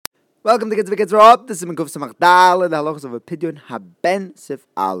Welcome to Kids Kids Rob. This is Minkuf Samach Dal and the halachos of a Pidyon Haben Sif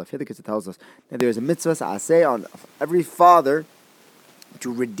Aleph. Here the Kids tells us that there is a mitzvah aseh on every father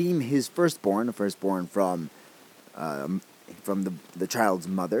to redeem his firstborn, from the child's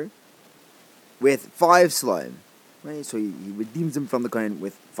mother, with 5 slime. Right, so he redeems him from the kohen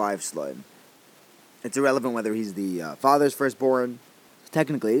with 5 slime. It's irrelevant whether he's the father's firstborn.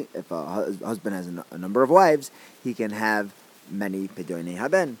 Technically, if a husband has a number of wives, he can have many Pidyon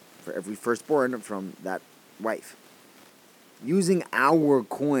Haben for every firstborn from that wife. Using our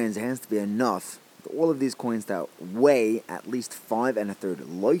coins has to be enough. All of these coins that weigh at least 5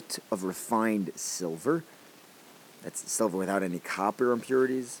 1/3 light of refined silver. That's silver without any copper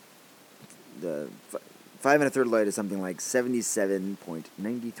impurities. The 5 1/3 light is something like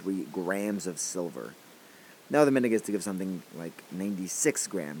 77.93 grams of silver. Now the minhag is to give something like 96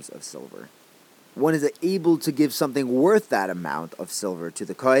 grams of silver. One is able to give something worth that amount of silver to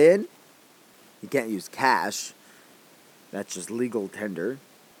the kohen. You can't use cash. That's just legal tender.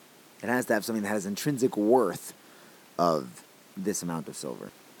 It has to have something that has intrinsic worth of this amount of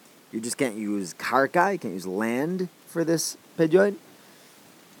silver. You just can't use karka. You can't use land for this pidyon.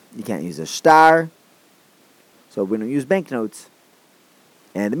 You can't use a star. So we don't use banknotes.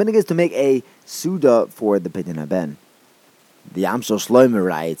 And the minhag is to make a suda for the Pidyon Haben. The Amshel Shlomo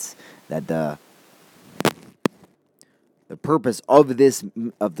writes that the purpose of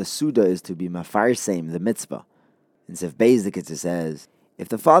the suda is to be mafarsem, the mitzvah. In Sif Beis the Kitzur says, if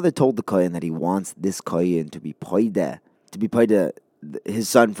the father told the kohen that he wants this kohen to be poida his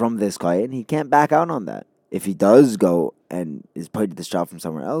son from this kohen, he can't back out on that. If he does go and is poida this child from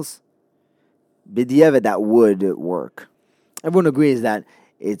somewhere else, b'diavad that would work. Everyone agrees that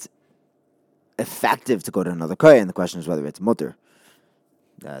it's effective to go to another kohen. The question is whether it's mutter.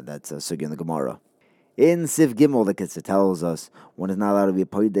 That's a sugi in the Gemara. In Sif Gimel, the Kitzur tells us one is not allowed to be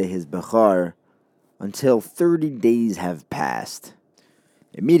poida his bechar until 30 days have passed.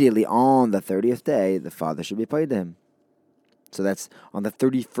 Immediately on the 30th day, the father should be poida him. So that's on the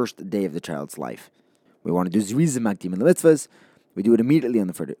 31st day of the child's life. We want to do zrizim makdim in the mitzvahs. We do it immediately on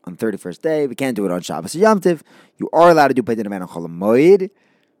the 31st day. We can't do it on Shabbos or Yom Tov. You are allowed to do Pidyon Haben on Chol Hamoed.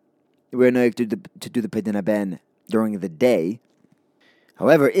 We're not to do the Pidyon Haben during the day.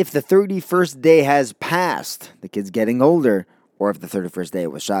 However, if the 31st day has passed, the kid's getting older, or if the 31st day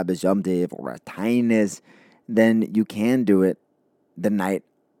was Shabbos, Yom Tov, or a Tainis, then you can do it the night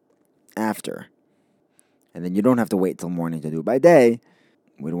after. And then you don't have to wait till morning to do it by day.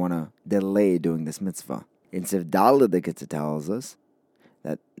 We don't want to delay doing this mitzvah. In Sif Daled, the Kitzur tells us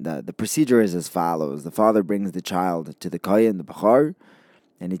that the procedure is as follows. The father brings the child to the kohen, the bechar,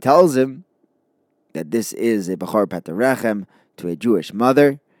 and he tells him that this is a bechar patarechem to a Jewish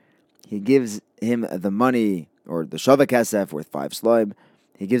mother. He gives him the money, or the shava kesef, worth 5 slime.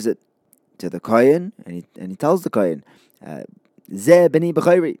 He gives it to the kohen, and he tells the kohen, Zeh b'ni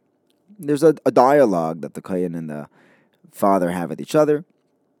b'chayri. There's a dialogue that the kohen and the father have with each other.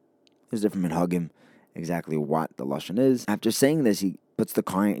 There's different minhagim exactly what the lashon is. After saying this, he puts the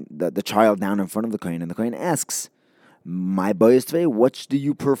child down in front of the kohen, and the kohen asks, "My boy today, which do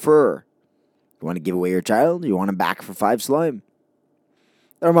you prefer? You want to give away your child? Or you want him back for 5 slime?"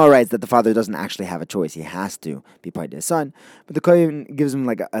 The Rama writes that the father doesn't actually have a choice; he has to be paid to his son. But the kohen gives him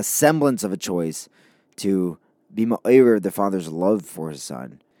like a semblance of a choice to be ma'aver the father's love for his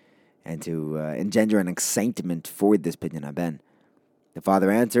son and to engender an excitement for this Pidyon Haben. The father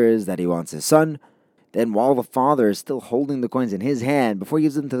answers that he wants his son. Then, while the father is still holding the coins in his hand, before he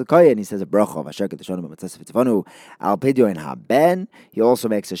gives them to the kohen, he says a bracha v'asher k'tashonu b'matzas al Pidyon Haben. He also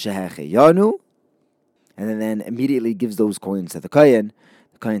makes a shehecheyanu, and then immediately gives those coins to the kohen.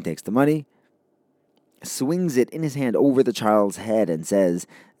 The kohen takes the money, swings it in his hand over the child's head, and says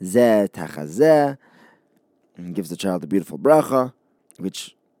zeh tachazeh, and gives the child a beautiful bracha,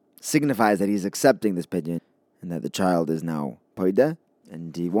 which signifies that he's accepting this pidyon and that the child is now poida,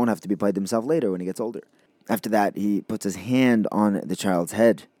 and he won't have to be paid himself later when he gets older. After that, he puts his hand on the child's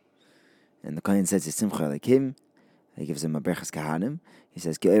head, and the kohen says, "Simcha Elokim." He gives him a berachas kahanim. He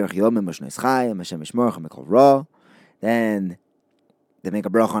says, "Ki oirach yomim u'shneis chayim, Hashem yishmorchem mikol ra." Then they make a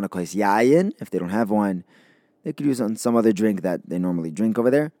bracha on a kos yayin. If they don't have one, they could use it on some other drink that they normally drink over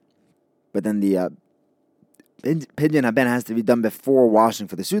there. But then the Pidyon Haben has to be done before washing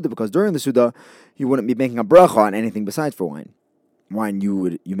for the suda, because during the suda, you wouldn't be making a bracha on anything besides for wine. Wine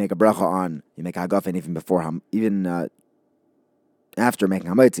you make a bracha on, you make hagafen even after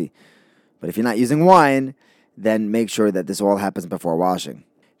making hamotzi. But if you're not using wine, then make sure that this all happens before washing.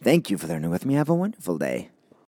 Thank you for learning with me. Have a wonderful day.